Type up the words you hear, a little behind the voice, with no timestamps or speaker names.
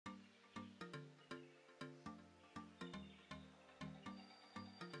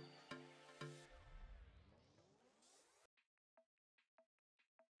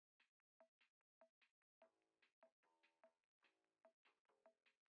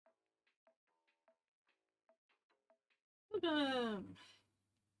Welcome!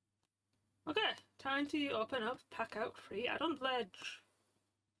 Okay, time to open up Packout free add-on pledge.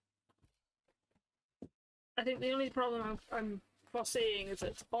 I think the only problem I'm foreseeing is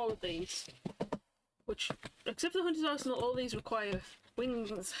that all of these, which, except the Hunter's Arsenal, all these require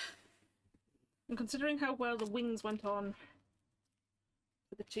wings. And considering how well the wings went on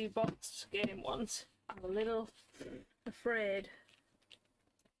for the two box game ones, I'm a little afraid.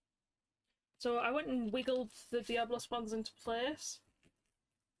 So I went and wiggled the Diablos ones into place,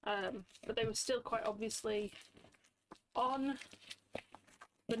 but they were still quite obviously on,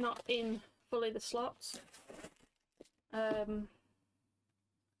 but not in fully the slots,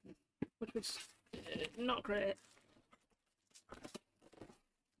 which was not great.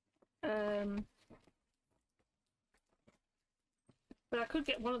 But I could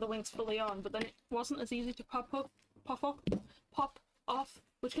get one of the wings fully on, but then it wasn't as easy to pop off,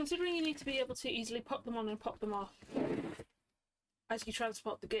 which, considering you need to be able to easily pop them on and pop them off as you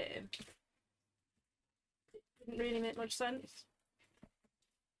transport the game, it didn't really make much sense.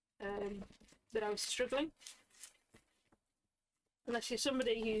 That I was struggling. Unless you're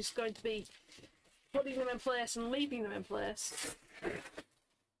somebody who's going to be putting them in place and leaving them in place,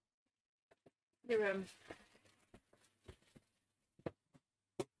 you're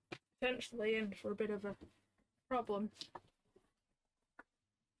potentially in for a bit of a problem.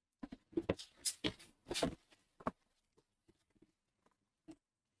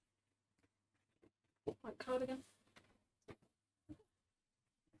 White card again.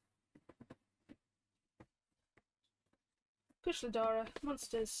 Kushladara,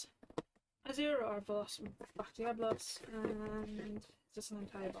 Monsters, Azure or Velocity, Diablos, and is this an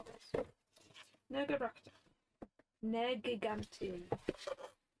entire box? Negabracta. Negigante.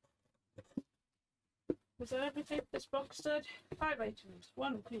 Was that everything this box did? 5 items.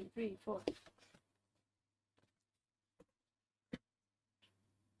 1, 2, 3, 4.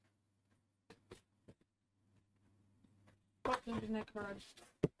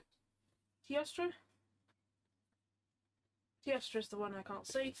 Teostra? Teostra is the one I can't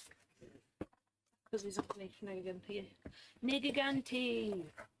see, because he's underneath Negigante. Negigante!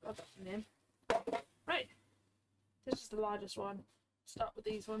 Oh, that's the name. Right. This is the largest one. Start with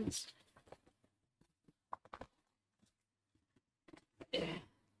these ones. Yeah.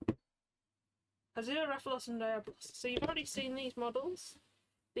 Azure, Raphalos and Diablos. So you've already seen these models.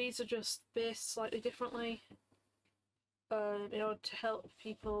 These are just based slightly differently in order to help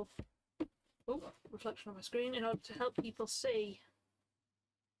people... Oh, reflection on my screen. In order to help people see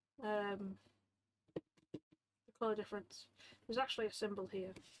the colour difference. There's actually a symbol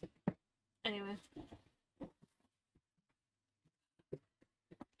here. Anyway.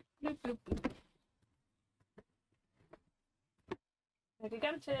 Bloop, bloop, bloop.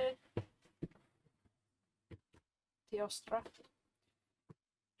 Gigante. Teostra.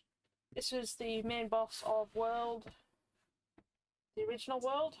 This is the main boss of World, the original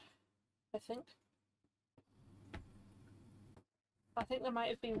World, I think. I think there might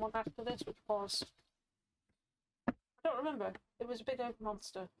have been one after this, which was... I don't remember. It was a bigger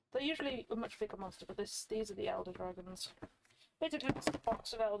monster. They're usually a much bigger monster, but these are the Elder Dragons. It is a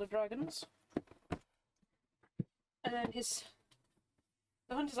box of Elder Dragons. And then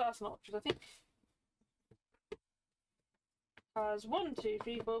the Hunter's Arsenal, which I think has 1, 2,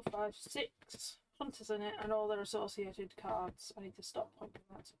 3, 4, 5, 6 hunters in it and all their associated cards. I need to stop pointing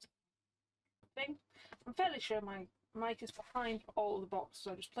that thing. I'm fairly sure my mic is behind all the boxes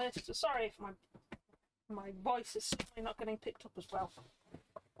I just placed, so sorry if my voice is certainly not getting picked up as well.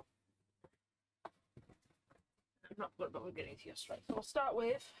 I'm not good about getting to your straight. So we'll start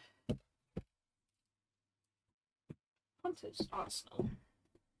with Hunter's Arsenal.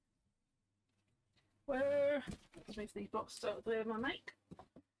 Where? Let's move these boxes out of the way of my mic.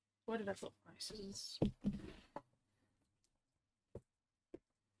 Where did I put my scissors?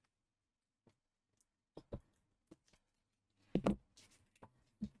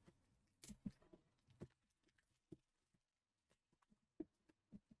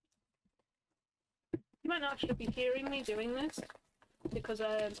 You might not actually be hearing me doing this because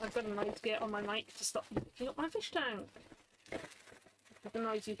I've got a noise gate on my mic to stop me picking up my fish tank. The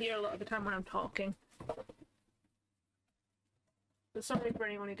noise you hear a lot of the time when I'm talking. But sorry for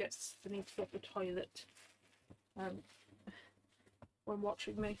anyone who gets the need to go to the toilet when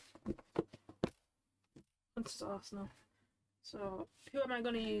watching me. Hunter's Arsenal. So, who am I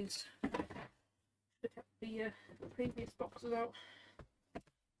going to use? Should have kept the previous boxes out.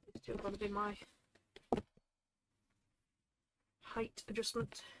 It's still going to be my height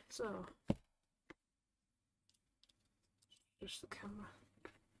adjustment. So, just the camera.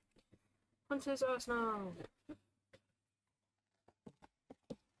 Hunter's Arsenal.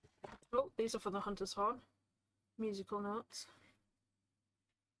 these are for the hunter's horn. Musical notes.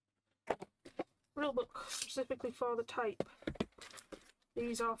 Rule book specifically for the type.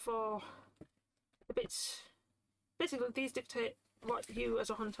 These are for the bits. Basically, these dictate what you as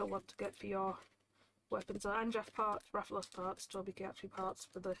a hunter want to get for your weapons. Are Anjaf parts, Rathalos parts, Tobikiachi parts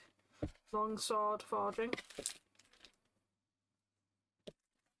for the long sword forging.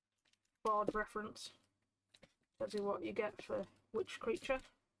 Board reference. Tells you what you get for which creature.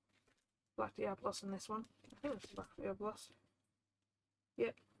 Black Diablos in this one. I think it's Black Diablos.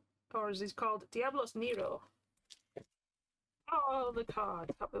 Yep. Or as he's called, Diablos Nero. Oh, the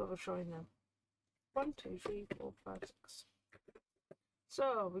cards. Happy love showing them. 1, 2, 3, 4, 5, 6.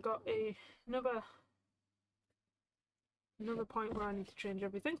 So we got another point where I need to change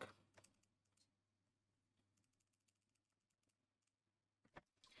everything.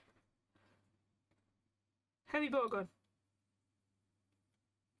 Heavy bowgun.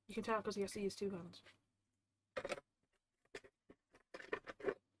 You can tell because he has to use 2 hands.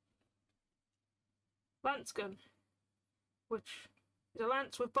 Lance gun, which is a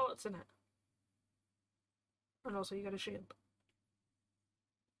lance with bullets in it. And also you get a shield.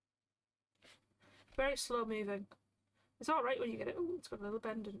 Very slow moving. It's alright when you get it. Oh, it's got a little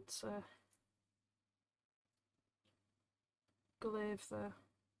bend in its glaive there.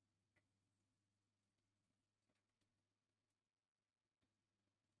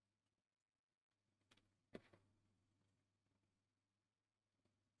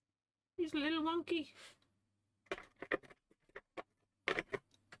 He's a little wonky.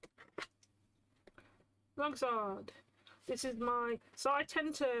 Longsword. This is my... So I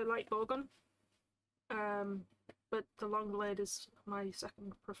tend to like bowgun. But the long blade is my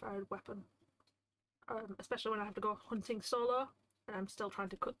second preferred weapon. Especially when I have to go hunting solo and I'm still trying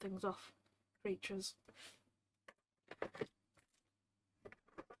to cut things off creatures.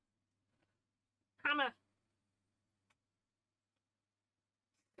 Hammer.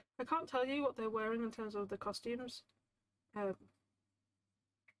 I can't tell you what they're wearing in terms of the costumes.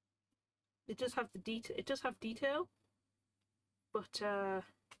 It does have the detail. It does have detail, but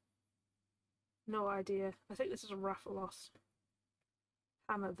no idea. I think this is a Rathalos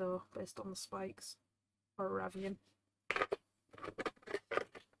hammer though, based on the spikes, or a Ravian.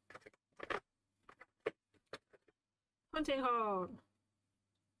 Hunting horn.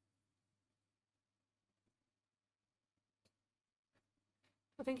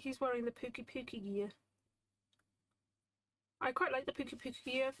 I think he's wearing the Pookie Pookie gear. I quite like the Pookie Pookie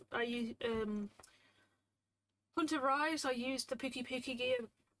gear. I use Hunter Rise. I used the Pookie Pookie gear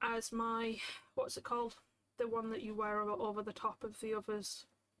as my, what's it called? The one that you wear over the top of the others.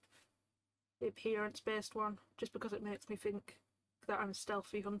 The appearance-based one, just because it makes me think that I'm a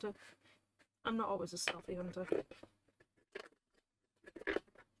stealthy hunter. I'm not always a stealthy hunter.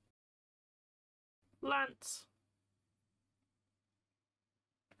 Lance.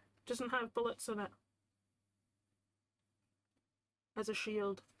 Doesn't have bullets in it. As a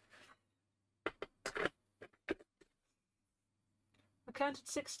shield. I counted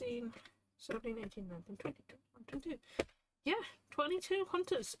 16, 17, 18, 19, 20, 21, 22. Yeah, 22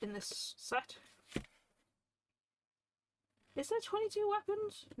 hunters in this set. Is there 22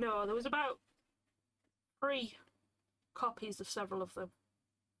 weapons? No, there was about 3 copies of several of them.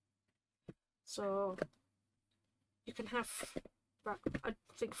 So you can have, I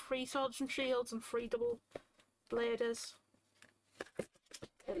think, 3 swords and shields and 3 double bladers.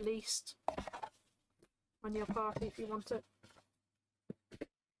 At least on your party if you want it.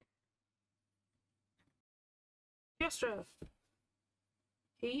 Yastra.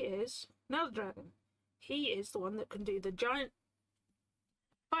 He is now the dragon. He is the one that can do the giant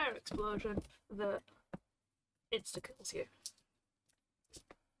fire explosion that insta-kills you.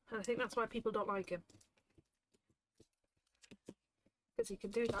 And I think that's why people don't like him. Because he can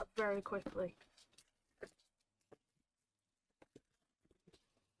do that very quickly.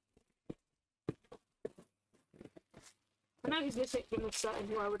 I know he's missing from this set and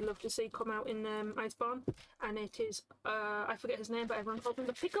who I would love to see come out in Iceborne, and it is, I forget his name, but everyone calls him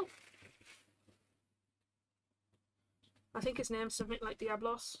the Pickle. I think his name's something like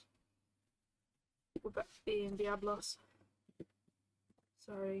Diablos. With that being Diablos.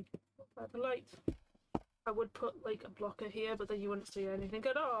 Sorry about the light. I would put like a blocker here, but then you wouldn't see anything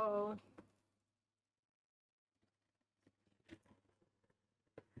at all.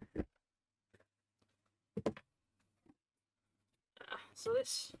 So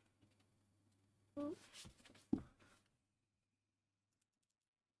this...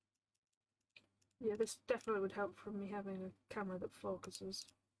 Yeah, this definitely would help from me having a camera that focuses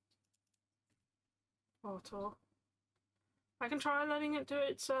auto. I can try letting it do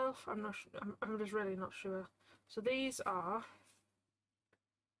it itself. I'm not. I'm just really not sure. So these are.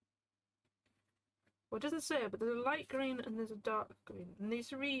 Well, it doesn't say, but there's a light green and there's a dark green, and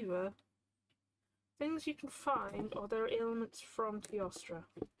these are either things you can find or they're ailments from Teostra.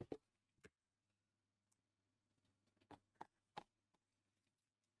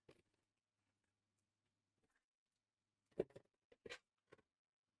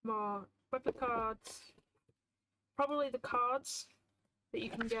 More weapon cards. Probably the cards that you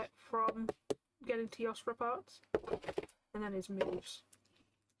can get from getting Teostra parts. And then his moves.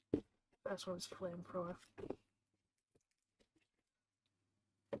 First one's Flamethrower.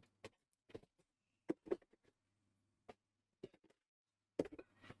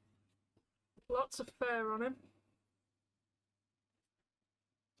 Lots of fur on him.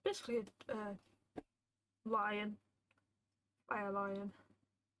 It's basically a lion. Fire lion.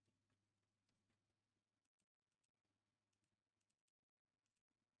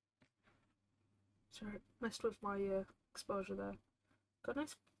 Sorry, messed with my exposure there. Got a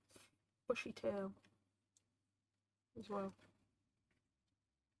nice bushy tail as well.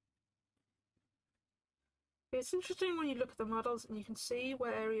 It's interesting when you look at the models and you can see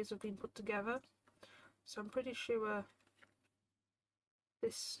where areas have been put together. So I'm pretty sure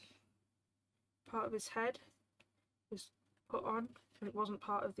this part of his head was put on and it wasn't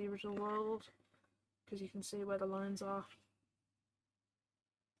part of the original world, because you can see where the lines are.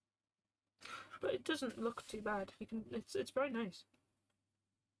 But it doesn't look too bad. You can it's very nice.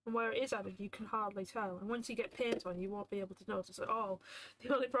 And where it is added, you can hardly tell. And once you get paint on, you won't be able to notice at all.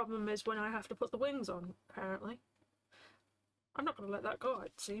 The only problem is when I have to put the wings on, apparently. I'm not going to let that go,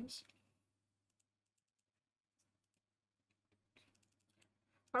 it seems.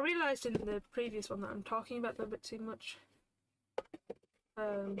 I realised in the previous one that I'm talking about that a bit too much.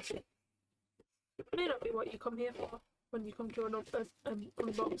 It may not be what you come here for when you come to an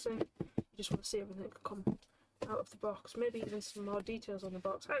unboxing. You just want to see everything that can come out of the box. Maybe even some more details on the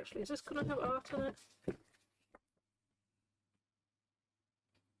box. Actually, is this going to have art on it?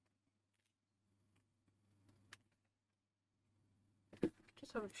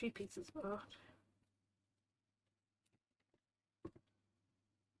 Just have a few pieces of art.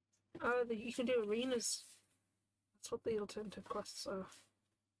 You can do arenas. That's what the alternative quests are.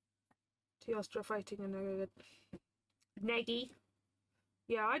 Teostra fighting a Neggy.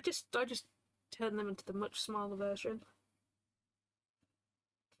 Yeah, I just turned them into the much smaller version.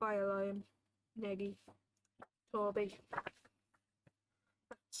 Fire Lion, Neggy, Torby.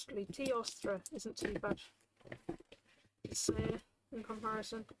 Actually, Teostra isn't too bad to say in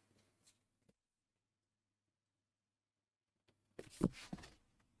comparison.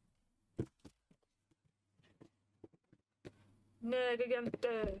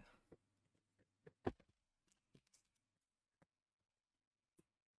 Negagante.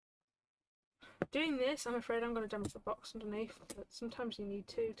 Doing this, I'm afraid I'm going to damage the box underneath, but sometimes you need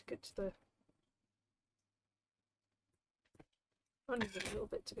to get to the... Only a little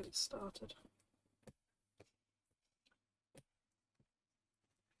bit to get it started.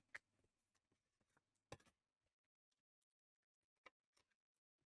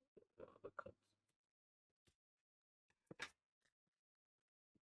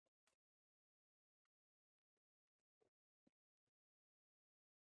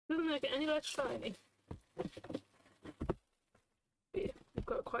 Doesn't make it any less shiny. But yeah, we've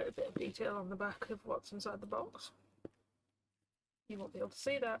got quite a bit of detail on the back of what's inside the box. You won't be able to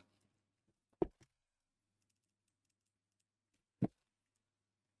see that.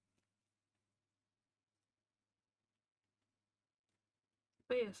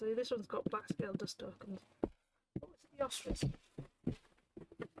 But yeah, so this one's got black scale dust tokens. What's the ostrich?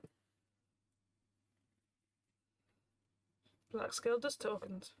 Black scale dust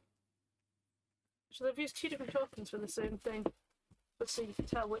tokens. So they've used two different tokens for the same thing, but so you can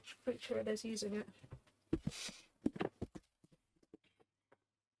tell which creature it is using it.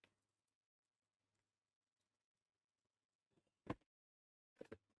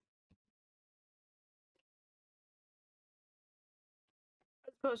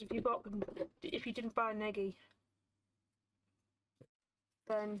 I suppose if you bought them, if you didn't buy Neggy,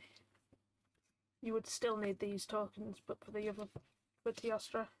 then you would still need these tokens, but for the other, for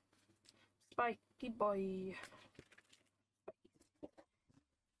Teostra. Spiky boy.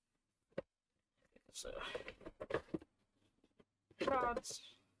 So, cards.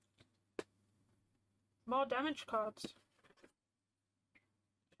 More damage cards.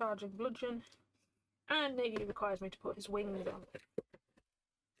 Charging bludgeon. And Neggy requires me to put his wings on.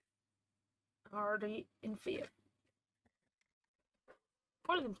 Already in fear.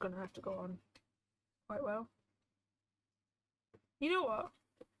 One of them's going to have to go on quite well. You know what?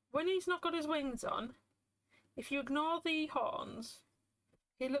 When he's not got his wings on, if you ignore the horns,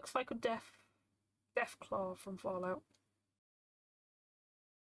 he looks like a death claw from Fallout.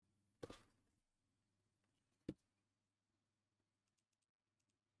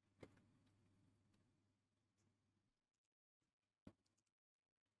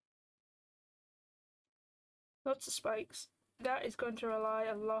 Lots of spikes. That is going to rely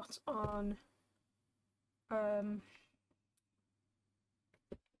a lot on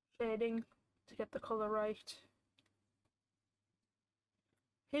shading to get the colour right.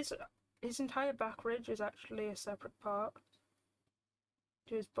 His entire back ridge is actually a separate part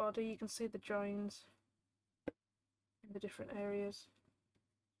to his body. You can see the joins in the different areas.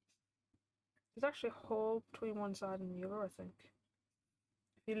 There's actually a hole between one side and the other, I think.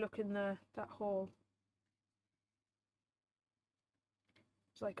 If you look in there, that hole.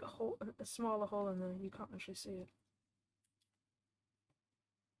 It's like a smaller hole in there, you can't actually see it.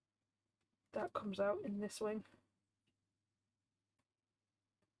 That comes out in this wing.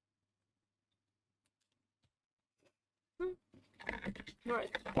 Right.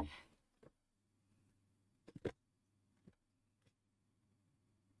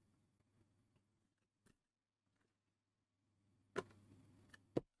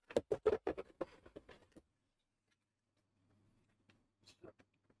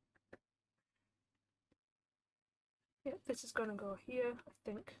 Yeah, this is gonna go here, I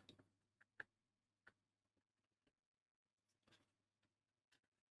think.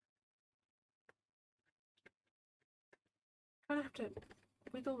 I have to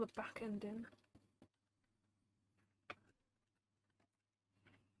wiggle the back end in.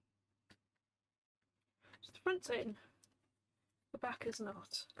 So the front's in, the back is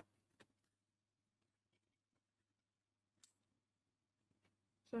not.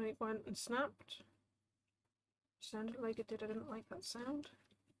 So it went and snapped. Sounded like it did, I didn't like that sound.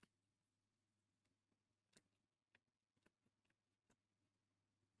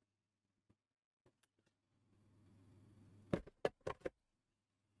 There's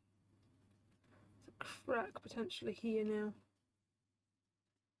a crack potentially here now.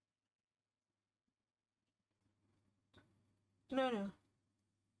 No.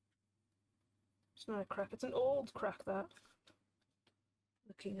 It's not a crack, it's an old crack, that.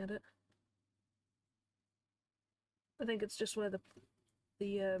 Looking at it. I think it's just where the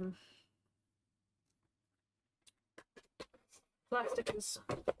plastic is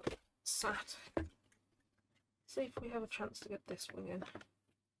sat. See if we have a chance to get this wing in.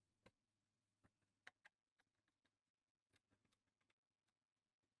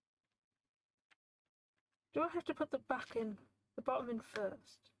 Do I have to put the back in, the bottom in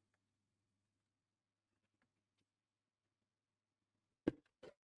first?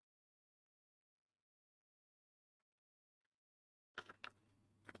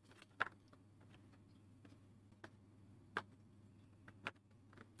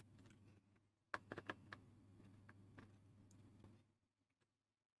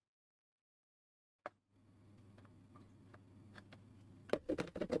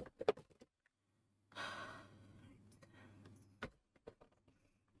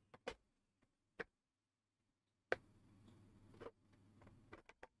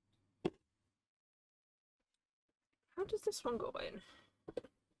 How does this one go in?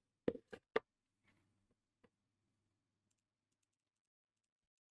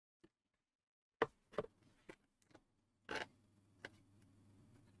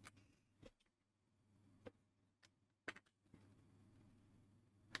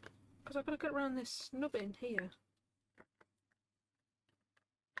 Because I've got to get around this snubbing here.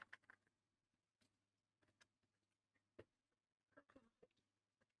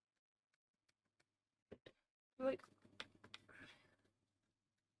 Like,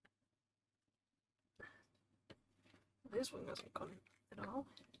 this one hasn't gone at all.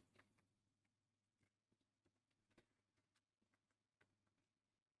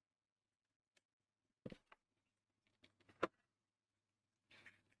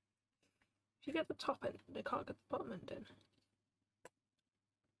 If you get the top end, they can't get the bottom end in.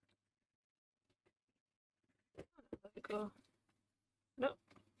 There we go. Nope,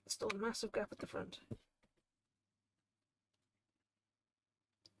 still a massive gap at the front.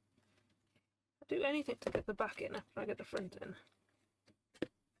 I do anything to get the back in after I get the front in.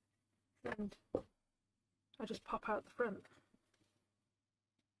 And I just pop out the front.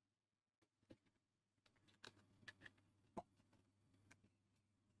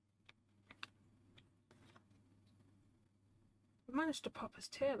 I managed to pop his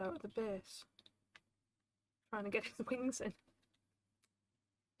tail out at the base, trying to get his wings in.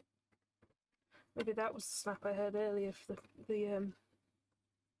 Maybe that was the snap I heard earlier for the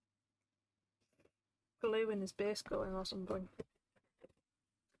glue in his base going or something.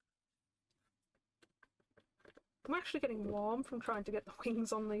 I'm actually getting warm from trying to get the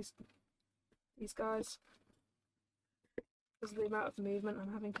wings on these guys because of the amount of movement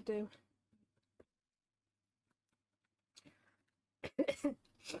I'm having to do.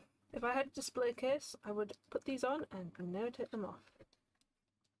 If I had a display case, I would put these on and never take them off.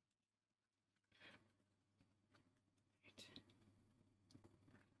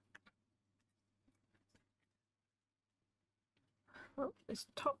 Well, the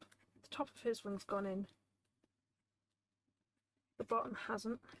top of his wing's gone in. The bottom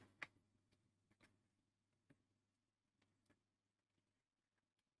hasn't.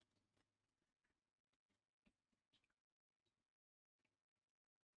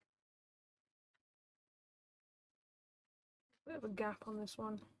 Bit of a gap on this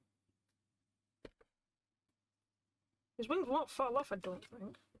one. His wings won't fall off, I don't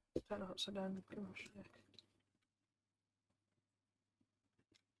think. Turn it upside down, pretty much check.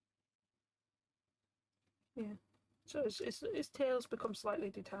 Yeah. So his tail's become slightly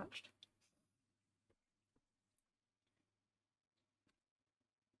detached.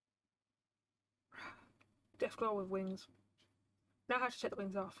 Deathclaw with wings. Now I have to take the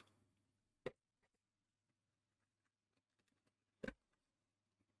wings off.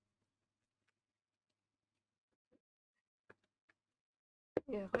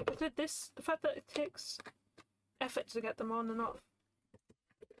 Yeah, like I said, the fact that it takes effort to get them on and off.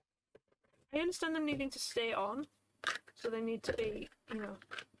 I understand them needing to stay on, so they need to be, you know,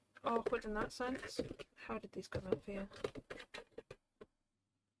 awkward in that sense. How did these come out here?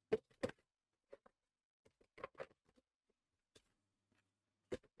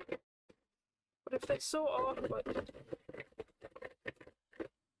 But if they're so awkward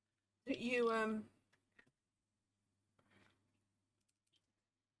that you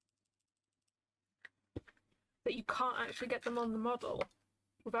can't actually get them on the model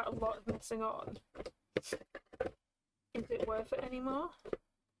without a lot of messing on, is it worth it anymore?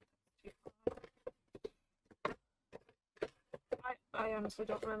 I honestly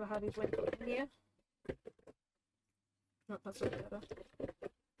don't remember how these went in here. No, that's a bit better.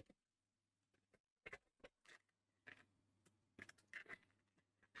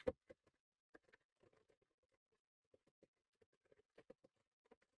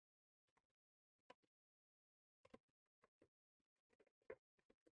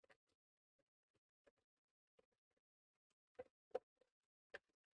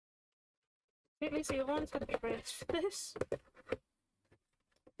 At least the other one's had traits for this.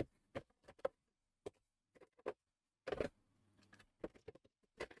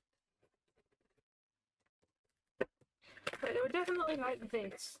 But they were definitely like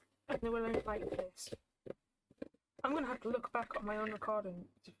this, and they were like this. I'm gonna have to look back on my own recording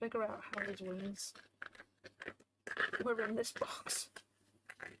to figure out how these wings were in this box.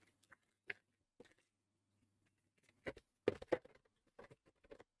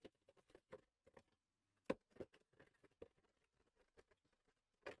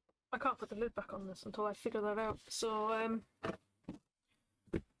 I can't put the lid back on this until I figure that out, so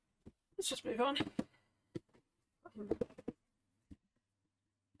let's just move on.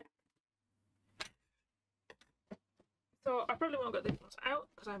 So I probably won't get these ones out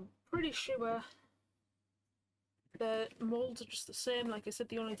because I'm pretty sure the moulds are just the same. Like I said,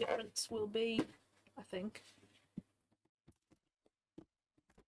 the only difference will be, I think,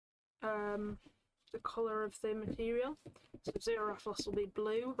 the colour of the material. So Zero Raffles will be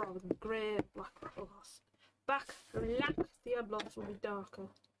blue rather than grey, Black Raffles. Black Diablos will be darker.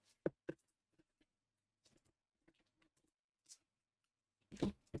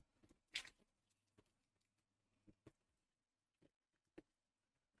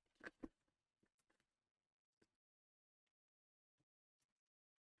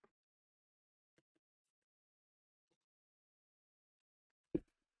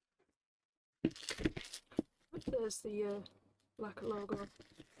 There's the black logo.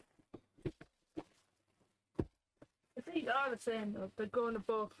 These are the same though, they're going to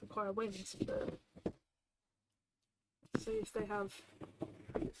both require wings, but see if they have.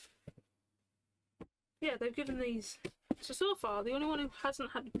 Yeah, they've given these. So far, the only one who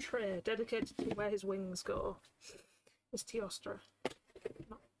hasn't had a tray dedicated to where his wings go is Teostra.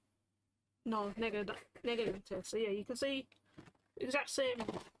 No, negative. So yeah, you can see the exact same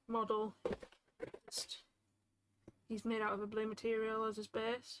model. Just he's made out of a blue material as his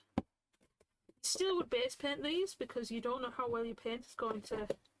base. Still would base paint these because you don't know how well your paint is going to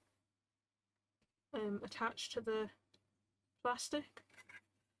attach to the plastic.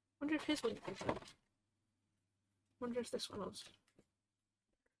 Wonder if his wings will. Wonder if this one's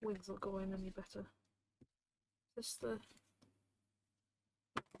wings will go in any better. Is this the...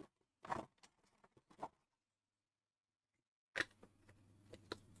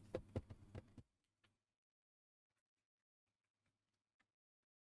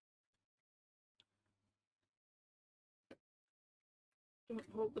 Don't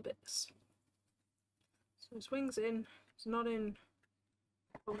hold the bits. So his wings in, it's not in.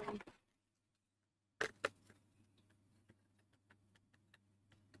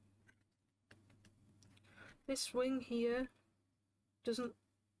 This wing here doesn't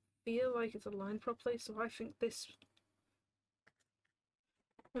feel like it's aligned properly, so I think this.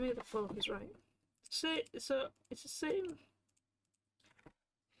 Let me get the focus right. So it's the same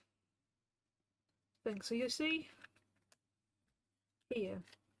thing. So you see here,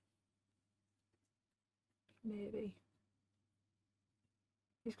 maybe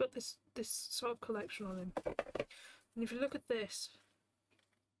he's got this sort of collection on him, and if you look at this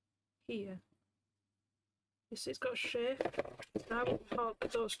here, you see it's got a shape. And I would thought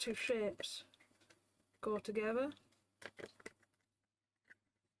that those two shapes go together,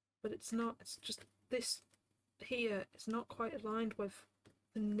 but it's not. It's just this here. It's not quite aligned with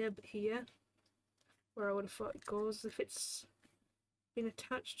the nib here, where I would have thought it goes if it's been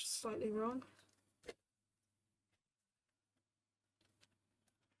attached slightly wrong.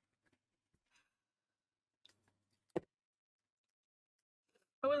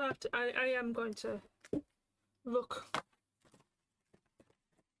 I will have to. I am going to look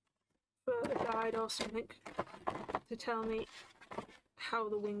for a guide or something to tell me how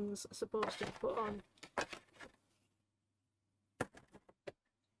the wings are supposed to be put on.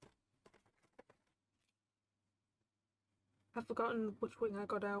 I've forgotten which wing I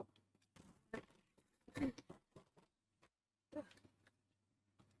got out.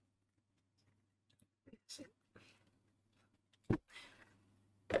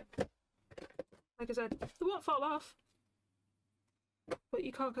 Like I said, they won't fall off, but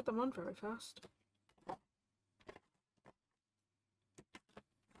you can't get them on very fast.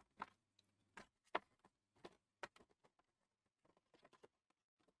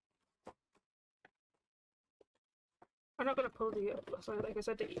 I'm not going to pull the up, so like I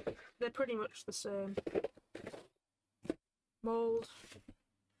said, they're pretty much the same mould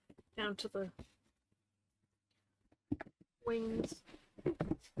down to the wings.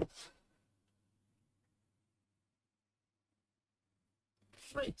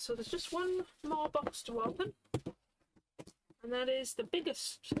 Right, so there's just one more box to open, and that is the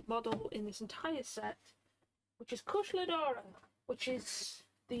biggest model in this entire set, which is Kushladora, which is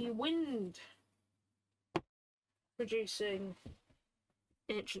the wind producing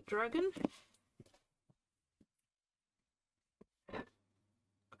ancient dragon.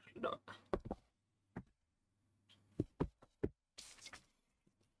 Kushladora.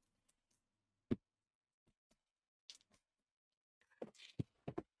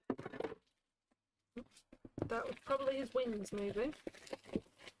 That was probably his wings moving,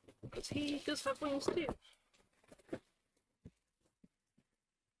 because he does have wings too.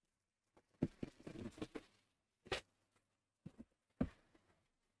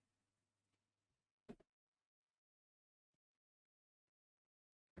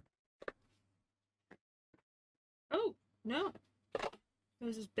 Oh, no.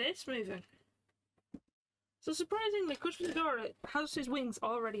 There's his base moving. So surprisingly, Kushladora has his wings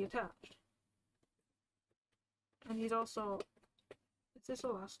already attached. And he's also... Is this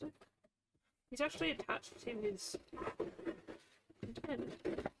elastic? He's actually attached to his antenna.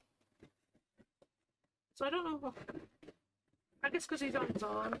 So I don't know what... I guess because he's on his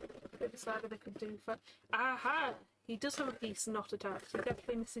own, they decided they could do for... Aha! He does have a piece not attached. He's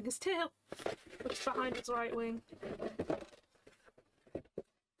definitely missing his tail, which is behind his right wing.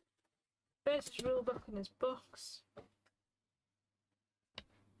 There's his rulebook and his books.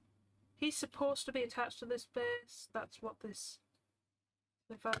 He's supposed to be attached to this base. That's what this...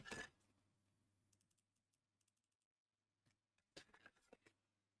 In fact...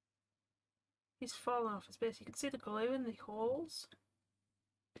 He's fallen off his base. You can see the glue in the holes.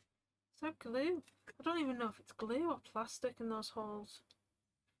 Is that glue? I don't even know if it's glue or plastic in those holes.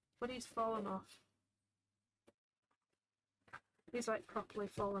 But he's fallen off. He's like properly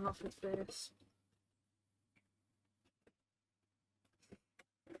fallen off his base.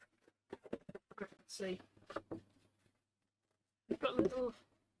 Let's see. We've got little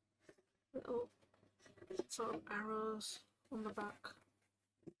sort of arrows on the back.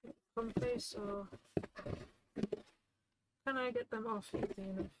 Comfy, so can I get them off easy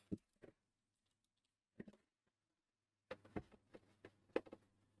enough?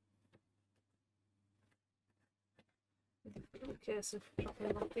 case of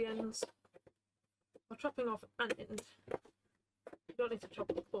chopping off the ends. Or chopping off an end. You don't need to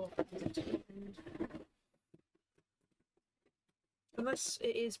chop off both ends to the end. Unless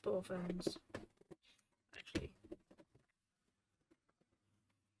it is both ends. Actually.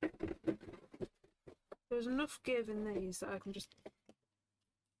 There's enough give in these that I can just...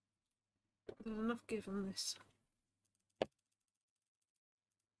 There's enough give in this.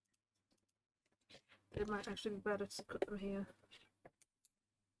 It might actually be better to cut them here.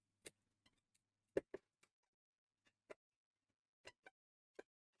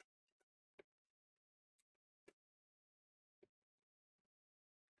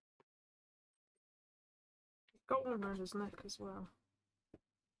 Got one around his neck as well.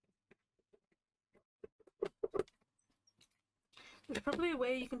 There's probably a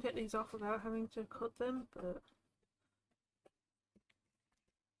way you can take these off without having to cut them, but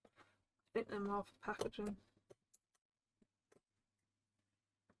I think they're more for packaging.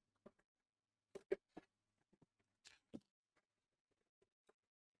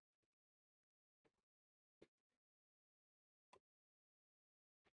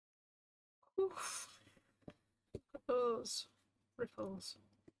 Oof. Look at those ripples.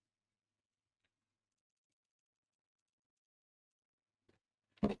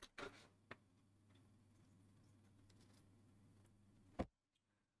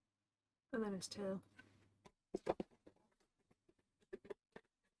 And then his tail.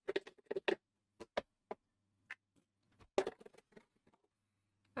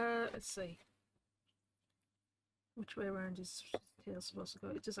 Let's see. Which way around is his tail supposed to go?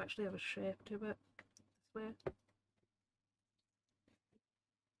 It does actually have a shape to it. This way.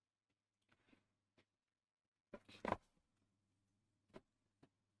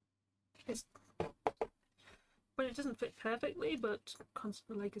 But it doesn't fit perfectly, but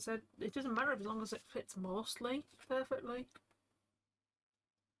like I said, it doesn't matter as long as it fits mostly perfectly.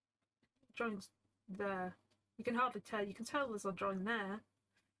 Joints there. You can hardly tell. You can tell there's a joint there.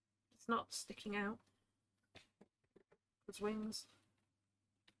 It's not sticking out. Its wings.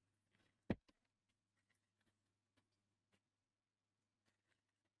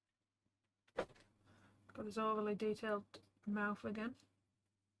 Got his overly detailed mouth again.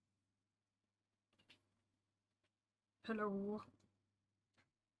 Hello.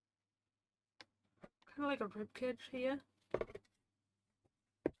 Kind of like a ribcage here.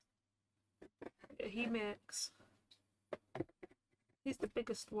 He makes. He's the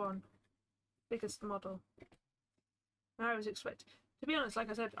biggest one. Biggest model. I was expecting. To be honest,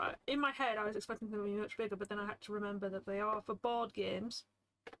 like I said, in my head I was expecting them to be much bigger, but then I had to remember that they are for board games.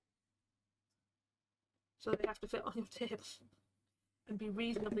 So they have to fit on your table and be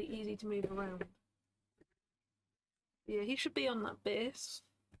reasonably easy to move around. Yeah, he should be on that base.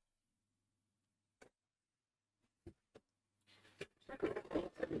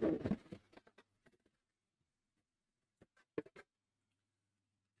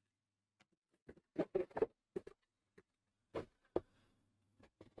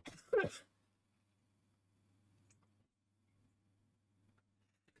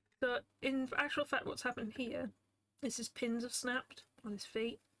 So, in actual fact, what's happened here is his pins have snapped on his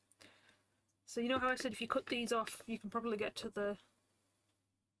feet. So you know how I said if you cut these off, you can probably get to the...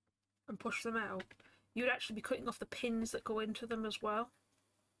 and push them out? You would actually be cutting off the pins that go into them as well.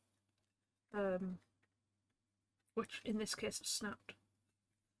 Which, in this case, have snapped.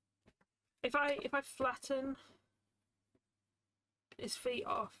 If I flatten his feet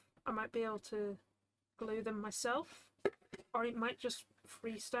off, I might be able to glue them myself. Or it might just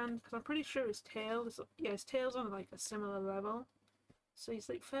freestand, because I'm pretty sure his tail is... yeah, his tail's on like a similar level. So he's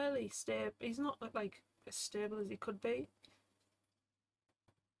like fairly stable. He's not like as stable as he could be.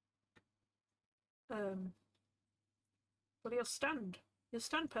 But he'll stand. He'll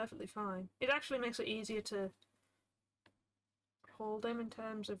stand perfectly fine. It actually makes it easier to hold him in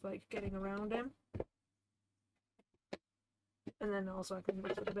terms of like getting around him. And then also I can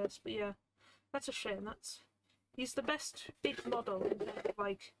reach the base. But yeah, that's a shame. He's the best big model in terms of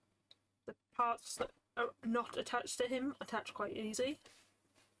like the parts that are not attached to him attach quite easy.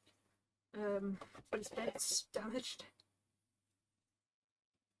 But his bed's damaged.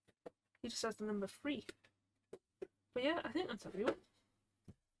 He just has the number 3. But yeah, I think that's everyone.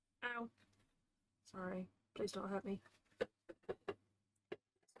 Ow. Sorry. Please don't hurt me.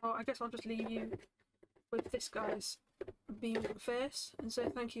 So I guess I'll just leave you with this guy's beaming face and say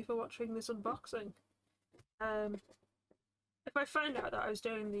thank you for watching this unboxing. If I find out that I was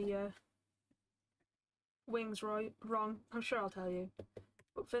doing the wings wrong, I'm sure I'll tell you.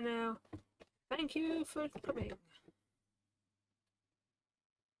 But for now, thank you for coming.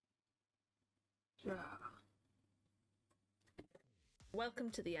 Yeah.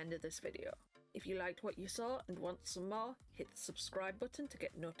 Welcome to the end of this video. If you liked what you saw and want some more, hit the subscribe button to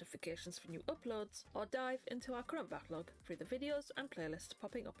get notifications for new uploads, or dive into our current backlog through the videos and playlists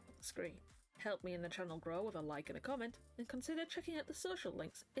popping up on the screen. Help me and the channel grow with a like and a comment, and consider checking out the social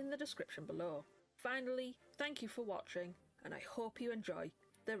links in the description below. Finally, thank you for watching, and I hope you enjoy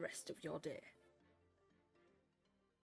the rest of your day.